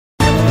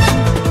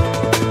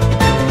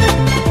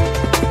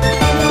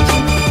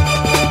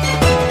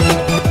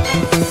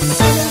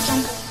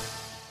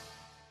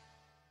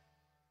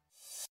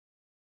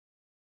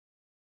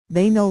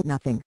They know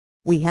nothing.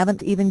 We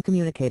haven't even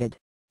communicated.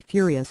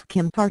 Furious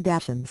Kim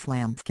Kardashian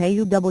slams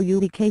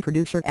KUWTK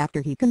producer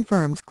after he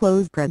confirms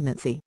Khloe's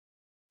pregnancy.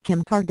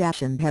 Kim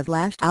Kardashian has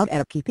lashed out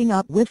at Keeping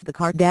Up with the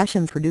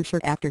Kardashians producer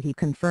after he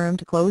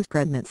confirmed Khloe's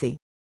pregnancy.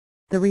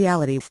 The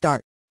reality star,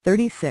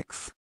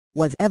 36,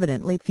 was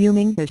evidently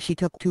fuming as she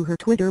took to her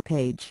Twitter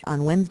page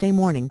on Wednesday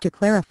morning to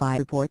clarify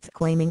reports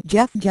claiming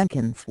Jeff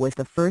Jenkins was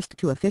the first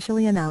to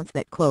officially announce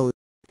that Khloe,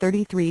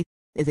 33,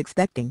 is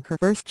expecting her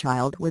first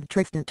child with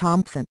Tristan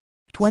Thompson,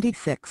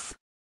 26.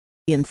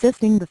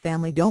 Insisting the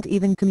family don't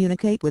even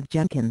communicate with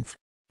Jenkins,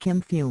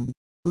 Kim fumed.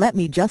 "Let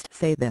me just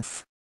say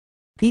this.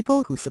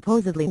 People who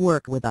supposedly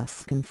work with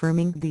us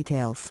confirming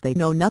details they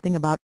know nothing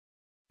about.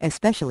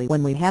 Especially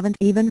when we haven't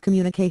even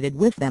communicated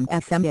with them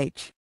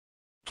SMH."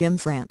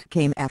 Kim's rant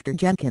came after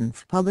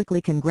Jenkins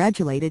publicly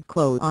congratulated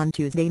Khloe on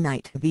Tuesday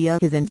night via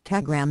his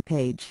Instagram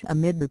page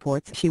amid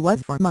reports she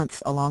was for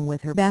months along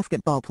with her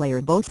basketball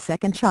player Bo's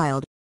second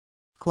child.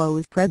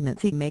 Khloe's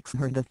pregnancy makes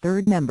her the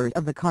third member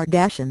of the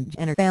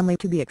Kardashian-Jenner family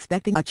to be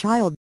expecting a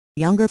child.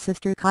 Younger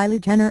sister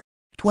Kylie Jenner,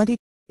 20,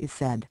 is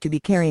said to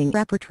be carrying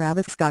rapper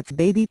Travis Scott's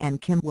baby,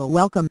 and Kim will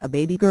welcome a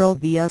baby girl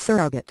via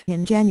surrogate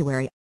in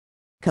January.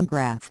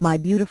 "Congrats my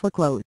beautiful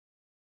Khloe."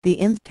 The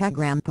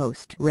Instagram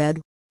post read,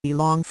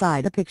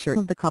 alongside a picture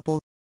of the couple.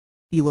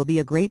 "You will be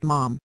a great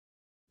mom.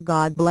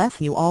 God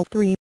bless you all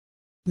three.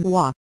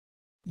 Mwah."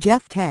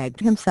 Jeff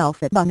tagged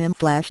himself at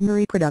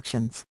 /Marie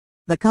Productions,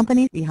 the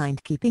company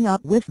behind Keeping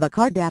Up with the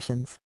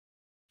Kardashians.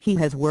 He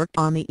has worked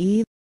on the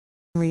E!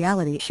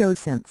 reality show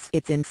since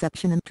its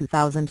inception in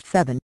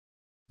 2007.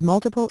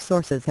 Multiple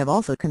sources have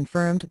also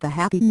confirmed the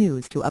happy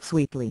news to Up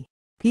Sweetly,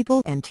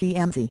 People and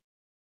TMZ.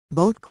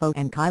 Both Khloe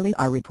and Kylie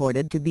are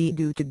reported to be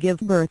due to give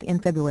birth in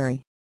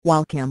February,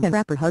 while Kim and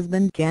rapper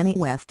husband Kanye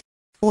West,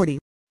 40,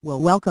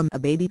 will welcome a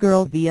baby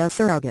girl via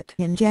surrogate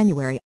in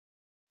January.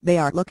 They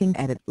are looking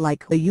at it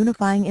like a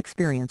unifying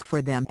experience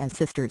for them as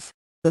sisters,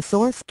 the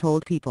source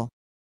told People.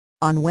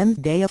 On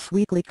Wednesday, Us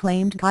Weekly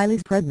claimed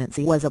Kylie's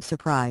pregnancy was a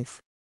surprise.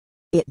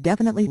 "It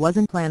definitely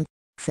wasn't planned,"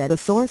 said a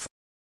source.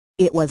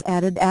 "It was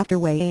added after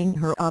weighing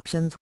her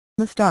options.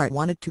 The star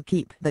wanted to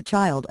keep the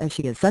child as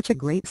she is such a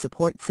great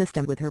support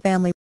system with her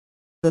family."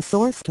 The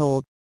source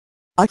told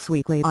Us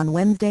Weekly on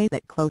Wednesday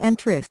that Khloe and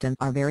Tristan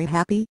are very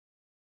happy.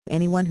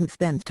 "Anyone who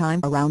spends time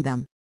around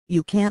them,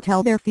 you can't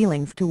tell their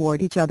feelings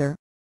toward each other.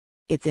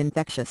 It's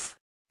infectious,"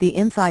 the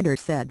insider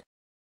said.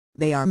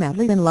 "They are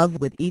madly in love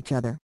with each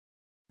other.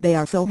 They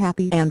are so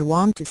happy and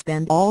want to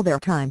spend all their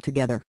time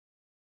together."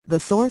 The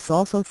source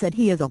also said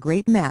he is a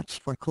great match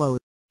for Khloe.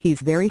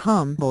 "He's very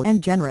humble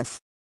and generous.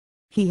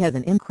 He has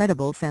an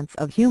incredible sense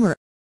of humor.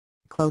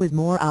 Khloe is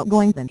more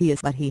outgoing than he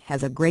is, but he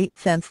has a great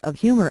sense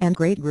of humor and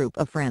great group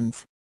of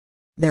friends.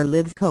 Their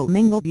lives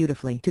co-mingle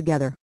beautifully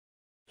together.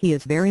 He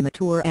is very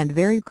mature and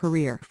very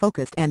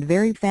career-focused and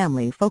very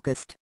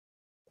family-focused."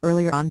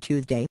 Earlier on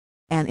Tuesday,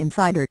 an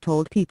insider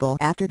told People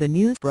after the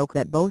news broke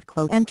that both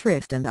Khloe and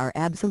Tristan are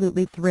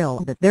absolutely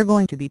thrilled that they're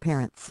going to be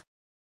parents.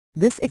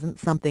 "This isn't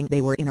something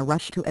they were in a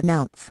rush to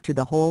announce to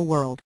the whole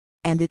world,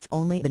 and it's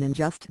only been in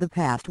just the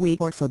past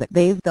week or so that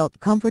they've felt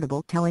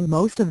comfortable telling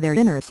most of their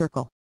inner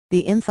circle,"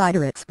 the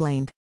insider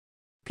explained.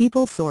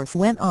 People's source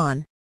went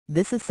on,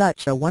 "This is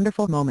such a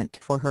wonderful moment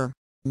for her.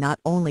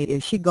 Not only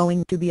is she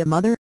going to be a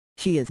mother,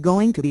 she is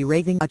going to be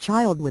raising a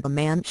child with a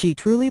man she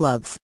truly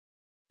loves.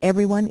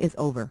 Everyone is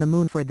over the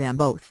moon for them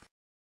both."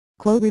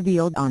 Khloe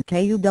revealed on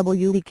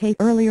KUWTK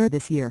earlier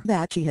this year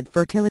that she had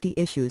fertility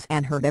issues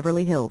and her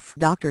Beverly Hills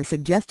doctor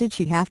suggested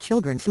she have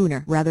children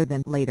sooner rather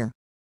than later.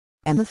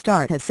 And the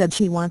star has said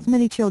she wants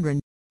many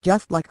children,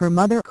 just like her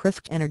mother Kris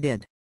Jenner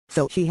did,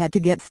 so she had to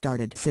get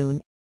started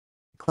soon.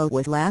 Khloe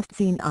was last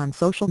seen on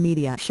social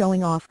media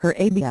showing off her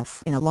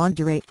abs in a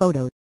lingerie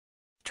photo.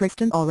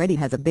 Tristan already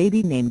has a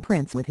baby named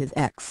Prince with his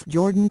ex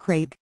Jordan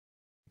Craig.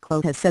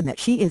 Khloe has said that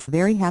she is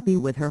very happy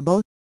with her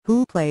beau,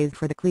 who plays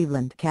for the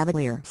Cleveland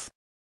Cavaliers.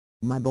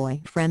 "My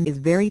boyfriend is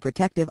very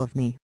protective of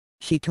me,"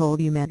 she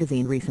told You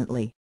magazine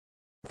recently.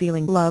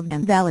 "Feeling loved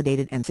and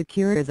validated and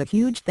secure is a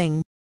huge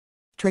thing.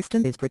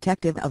 Tristan is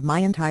protective of my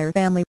entire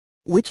family,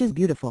 which is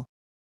beautiful.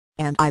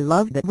 And I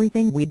love that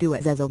everything we do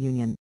is as a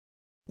union.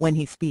 When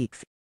he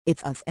speaks,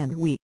 it's us and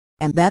we,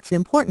 and that's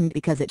important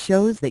because it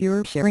shows that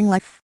you're sharing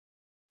life."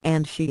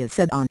 And she has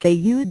said on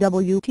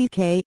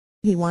KUWTK,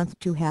 "He wants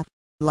to have,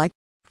 like,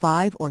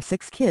 5 or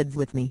 6 kids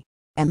with me,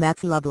 and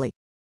that's lovely.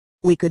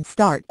 We could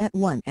start at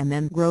 1 and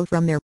then grow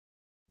from there."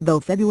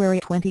 Though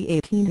February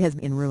 2018 has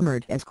been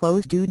rumored as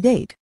Khloe's due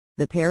date,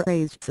 the pair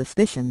raised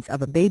suspicions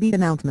of a baby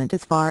announcement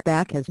as far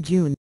back as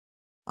June.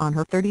 On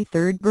her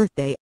 33rd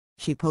birthday,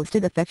 she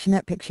posted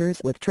affectionate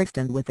pictures with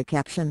Tristan with the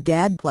caption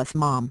 "Dad plus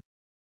Mom."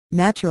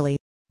 Naturally,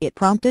 it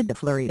prompted a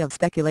flurry of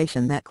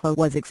speculation that Khloe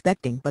was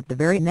expecting, but the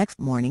very next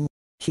morning,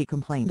 she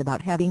complained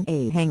about having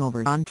a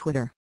hangover on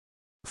Twitter.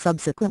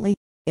 Subsequently,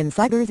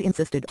 insiders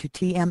insisted to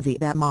TMZ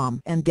that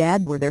Mom and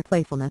Dad were their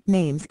playful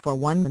names for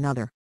one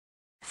another.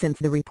 Since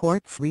the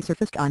reports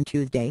resurfaced on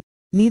Tuesday,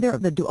 neither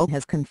of the duo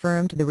has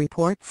confirmed the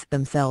reports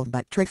themselves,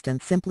 but Tristan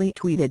simply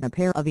tweeted a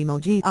pair of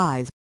emoji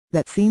eyes,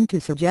 that seemed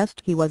to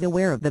suggest he was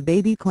aware of the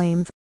baby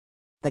claims.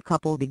 The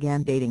couple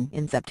began dating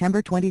in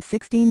September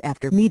 2016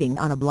 after meeting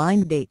on a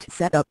blind date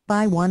set up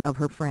by one of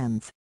her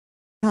friends.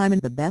 "I'm in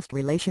the best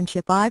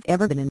relationship I've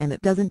ever been in and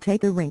it doesn't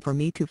take a ring for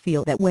me to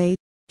feel that way,"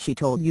 she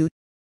told KUWTK.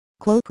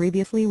 Khloe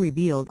previously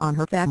revealed on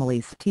her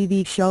family's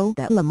TV show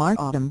that Lamar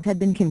Odom had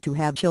been keen to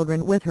have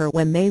children with her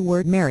when they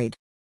were married.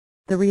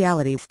 The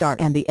reality star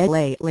and the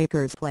LA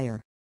Lakers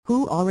player,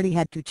 who already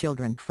had 2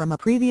 children from a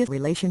previous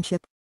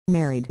relationship,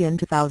 married in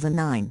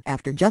 2009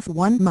 after just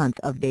 1 month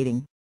of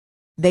dating.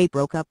 They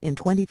broke up in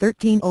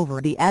 2013 over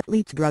the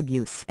athlete's drug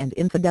use and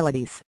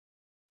infidelities.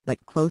 But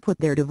Khloe put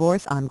their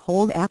divorce on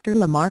hold after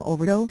Lamar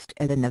overdosed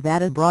at a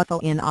Nevada brothel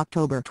in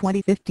October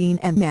 2015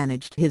 and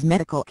managed his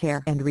medical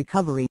care and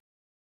recovery.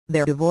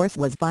 Their divorce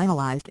was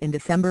finalized in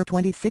December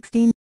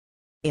 2016.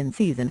 In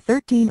season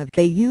 13 of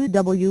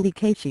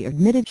KUWTK she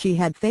admitted she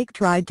had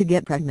tried to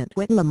get pregnant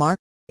with Lamar,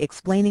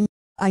 explaining,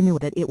 "I knew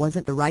that it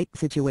wasn't the right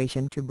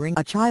situation to bring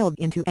a child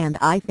into and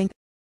I think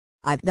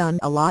I've done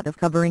a lot of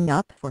covering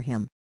up for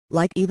him,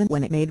 like even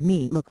when it made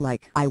me look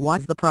like I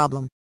was the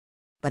problem.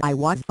 But I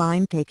was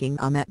fine taking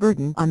on that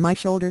burden on my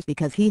shoulders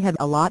because he had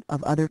a lot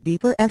of other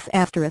deeper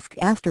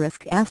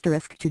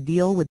to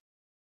deal with."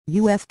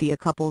 A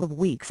couple of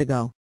weeks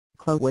ago,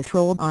 Khloe was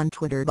trolled on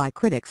Twitter by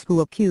critics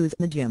who accused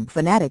the gym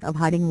fanatic of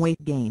hiding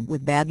weight gain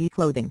with baggy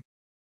clothing.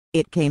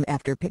 It came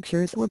after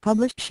pictures were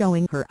published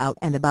showing her out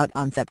and about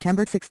on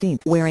September 16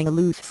 wearing a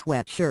loose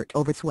sweatshirt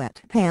over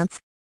sweatpants.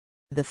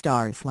 The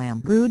star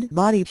slammed rude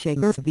body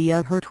shamers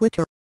via her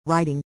Twitter,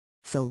 writing,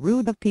 "So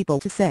rude of people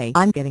to say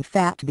I'm getting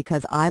fat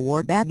because I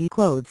wore baggy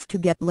clothes to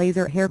get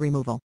laser hair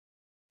removal.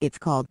 It's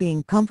called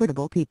being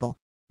comfortable, people,"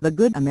 the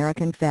Good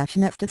American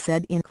fashionista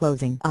said in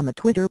closing on the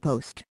Twitter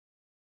post.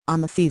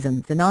 On the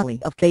season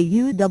finale of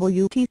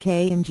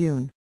KUWTK in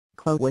June,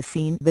 Khloe was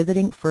seen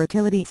visiting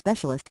fertility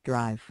specialist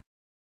Drive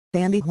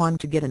Sandy Juan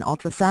to get an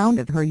ultrasound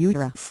of her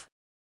uterus.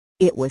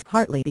 It was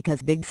partly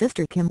because big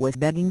sister Kim was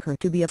begging her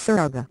to be a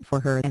surrogate for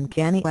her and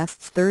Kanye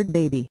West's 3rd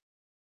baby.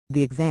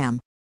 The exam,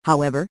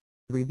 however,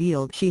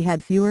 revealed she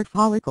had fewer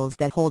follicles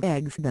that hold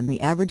eggs than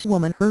the average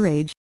woman her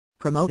age,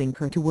 promoting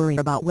her to worry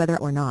about whether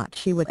or not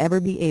she would ever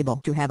be able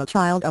to have a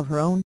child of her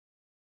own.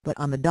 But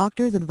on the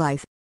doctor's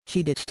advice,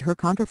 she ditched her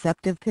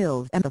contraceptive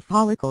pills and the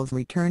follicles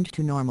returned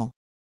to normal.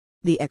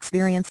 The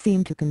experience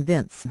seemed to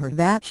convince her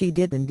that she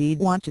did indeed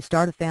want to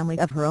start a family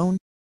of her own.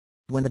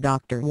 When the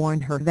doctor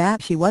warned her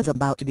that she was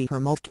about to be her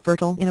most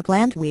fertile in a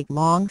planned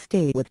week-long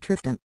stay with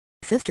Tristan,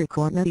 sister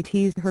Kourtney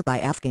teased her by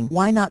asking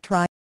why not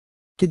try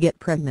to get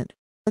pregnant,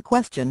 a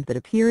question that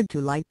appeared to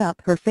light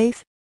up her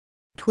face.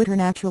 Twitter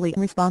naturally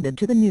responded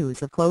to the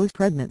news of Khloe's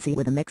pregnancy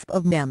with a mix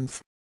of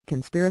memes,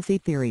 conspiracy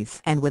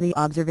theories and witty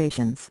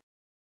observations.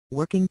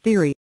 Working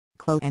theory: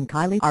 Khloe and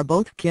Kylie are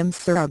both Kim's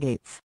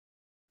surrogates.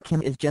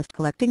 "Kim is just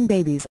collecting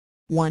babies,"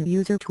 one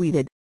user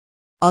tweeted.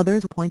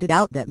 Others pointed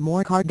out that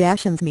more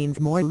Kardashians means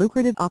more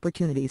lucrative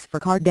opportunities for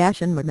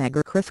Kardashian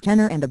megger Kris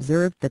Jenner and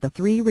observed that the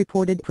 3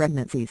 reported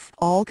pregnancies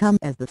all come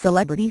as the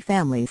celebrity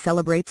family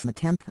celebrates the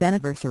 10th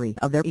anniversary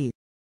of their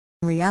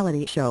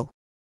reality show.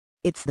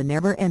 "It's the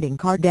never-ending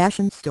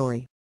Kardashian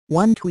story,"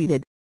 one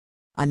tweeted.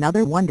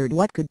 Another wondered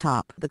what could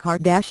top the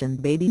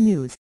Kardashian baby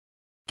news.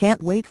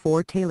 "Can't wait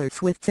for Taylor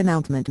Swift's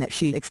announcement that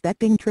she's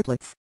expecting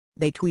triplets,"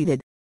 they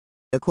tweeted.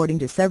 According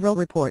to several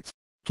reports,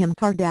 Kim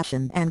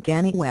Kardashian and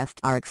Kanye West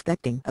are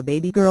expecting a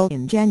baby girl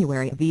in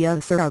January via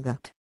a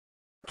surrogate.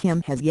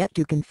 Kim has yet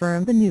to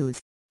confirm the news,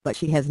 but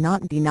she has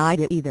not denied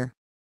it either.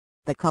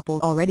 The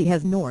couple already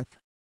has North,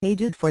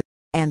 aged 4,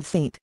 and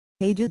Saint,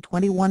 aged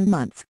 21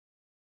 months.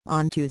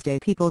 On Tuesday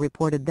people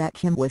reported that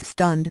Kim was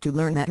stunned to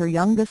learn that her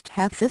youngest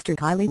half-sister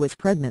Kylie was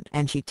pregnant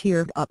and she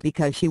teared up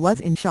because she was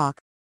in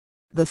shock.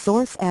 The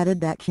source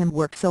added that Kim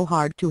worked so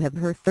hard to have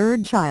her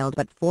 3rd child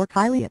but for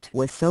Kylie it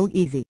was so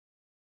easy.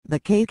 The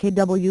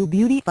KKW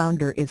Beauty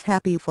founder is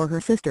happy for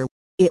her sister,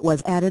 it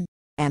was added,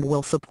 and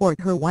will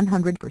support her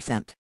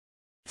 100%.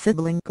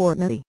 Sibling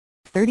Kourtney,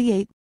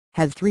 38,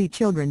 has 3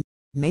 children,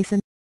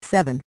 Mason,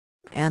 7,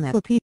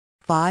 Penelope,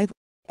 5,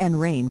 and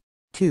Rain,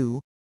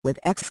 2, with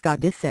ex-Scott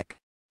Disick,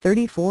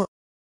 34.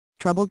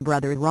 Troubled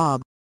brother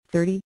Rob,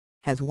 30,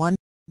 has 1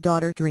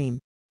 daughter Dream,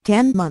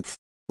 10 months,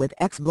 with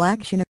ex-Blac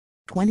Chyna,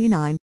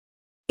 29.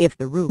 If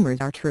the rumors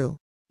are true,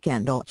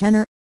 Kendall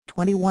Jenner,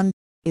 21,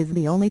 is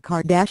the only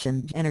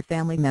Kardashian-Jenner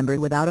family member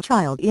without a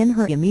child in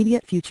her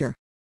immediate future.